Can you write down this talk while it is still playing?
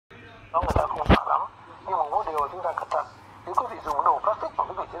đó người ta không sợ lắm. Nhưng mà một điều chúng ta cẩn thận, nếu quý vị dùng đồ plastic mà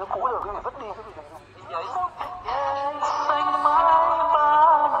quý vị thấy nó cũ rồi quý vị vứt đi, quý vị đừng dùng giấy. Xanh mãi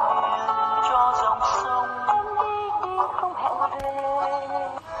ba miền cho dòng sông không hẹn về.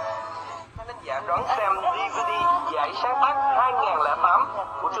 Khán giả đón xem DVD giải sáng tác 2008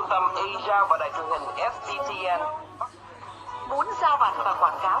 của trung tâm Asia và đài truyền hình STTN. Muốn giao vặt và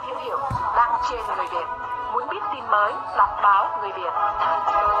quảng cáo hữu hiệu đăng trên Người Việt. Muốn biết tin mới đọc báo Người Việt.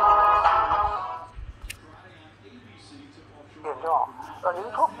 Tiền cho họ là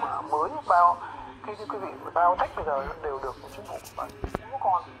những thuốc mới bao khi quý vị bao tách bây giờ đều được chính phủ bán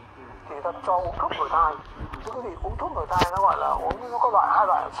con thì ta cho uống thuốc ngừa thai. Chứ quý vị uống thuốc ngừa thai nó gọi là uống, nó có hai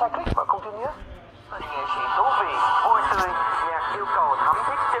loại cyclic và continuous. Nghệ sĩ thú vị, vui tươi, nhạc yêu cầu thắm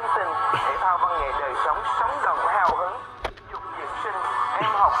thiết chân tình, thể thao văn nghệ đời sống sống động hào hứng, dục dưỡng sinh,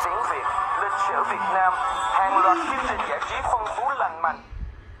 em học tiếng Việt, lịch sử Việt Nam, hàng loạt chương trình giải trí phong phú lành mạnh.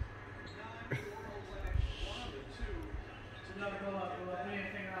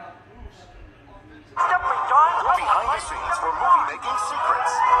 Jumping Giant Behind the scenes for movie making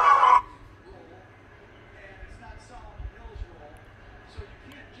secrets.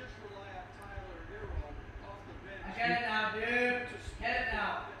 Get it now, dude. Get it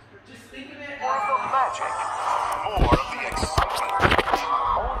now. Just think of it More as of the magic, more of the excitement.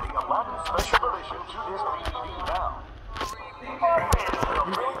 Only Aladdin Special Edition 2-disc DVD now.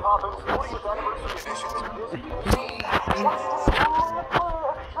 Mary Poppins 40th Anniversary Edition 2-disc DVD.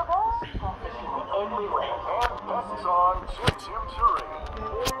 Everywhere. And best song, Chim Chim Cherry.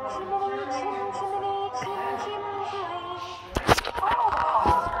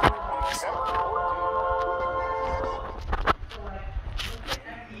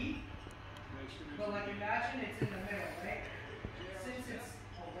 but like imagine it's in the middle, right? Since it's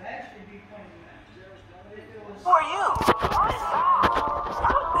a wedge, it'd be pointing back. But if it was Who are you?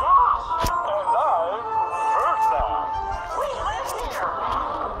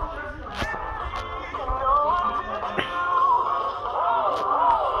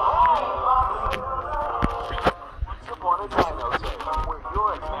 Once upon a time, Jose, where your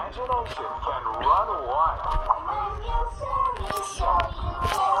imagination can run wild.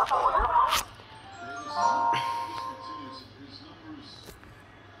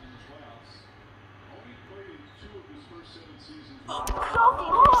 Salty,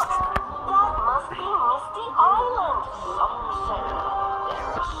 look! That must be Misty Island.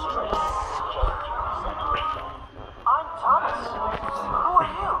 I'm Thomas. Who are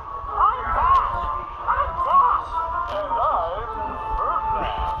you? I'm Dash. I'm Dash. And I'm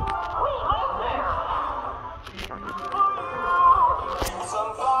Birdman. We live there.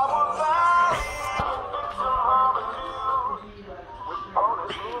 Sunflower Valley. Some barbecue. With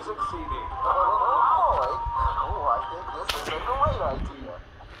bonus music CD. Oh, boy. Oh, I think this is a great idea.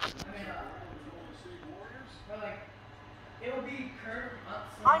 or like it would be curved up.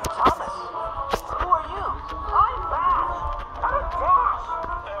 I'm Thomas. Who are you? I'm Bash. I'm Dash.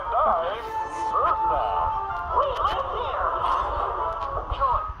 And I'm Birdman. We live here.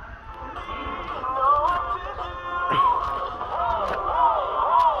 Joy. No, I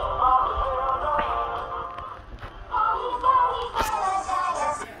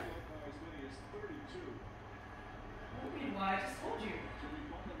Why I just told you.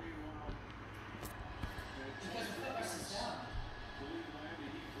 Because the focus is down.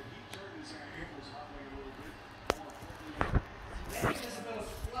 Maybe because if it was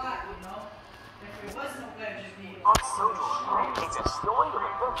flat, you know? If it wasn't a wedge, it'd be On Social Street, it's a story of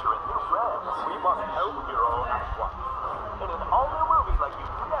adventure and new friends. We must help Hero at once. In an all-new movie like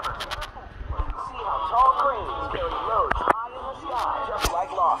you've never seen before. See how tall cranes carry loads high in the sky, just like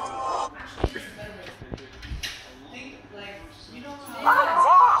Lofty. think like you know I'm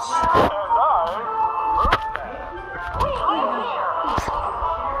Dash. And I'm Birdman. We live here.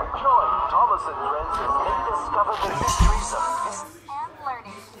 Join Thomas and friends as they discover the mysteries of And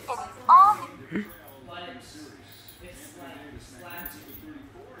learning. It's all but it's like slanted.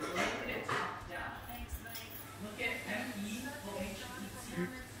 Look at it top down. Look at MEOHET.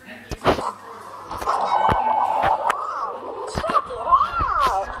 Check it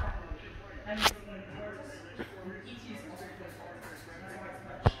out.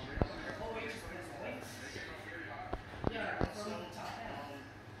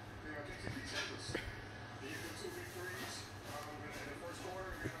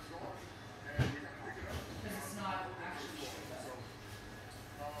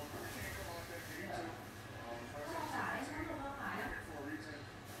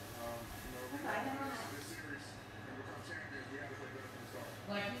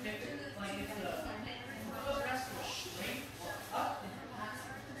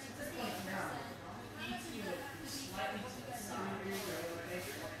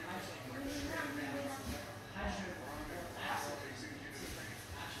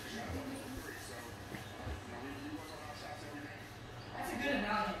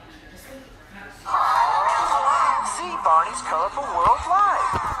 Colorful World Live,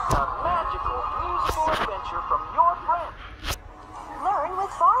 a magical musical adventure from your friends. Learn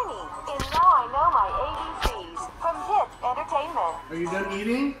with Barney in Now I Know My ABCs from Hit Entertainment. Are you done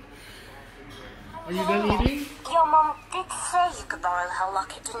eating? Are you done eating? Your mum did say you could borrow her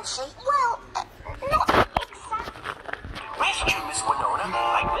locket, didn't she? Well, not exactly. Missed you, Miss Winona,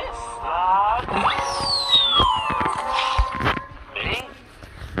 like this. Me?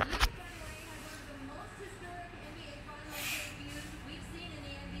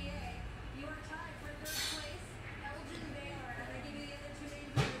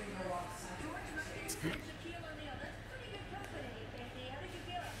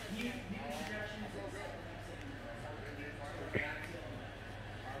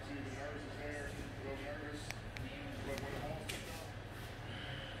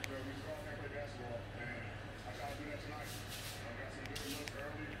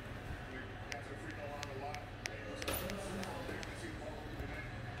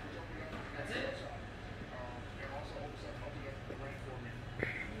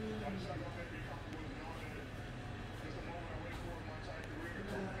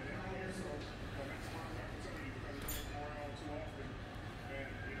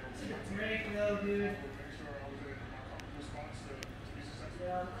 Great, though, dude.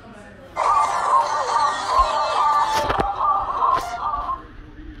 Yeah, come on.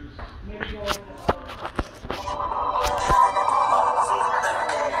 Maybe go over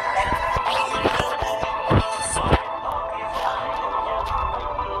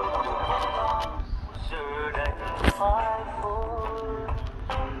Giờ đành phải thôi,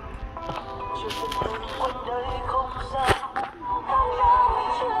 chưa từng từng quanh đây không gian. Không gian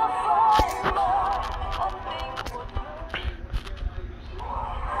chưa phải mơ, an ninh một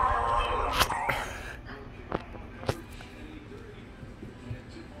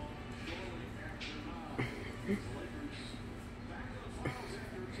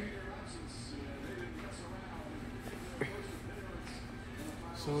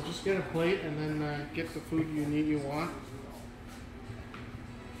So just get a plate and then get the food you want.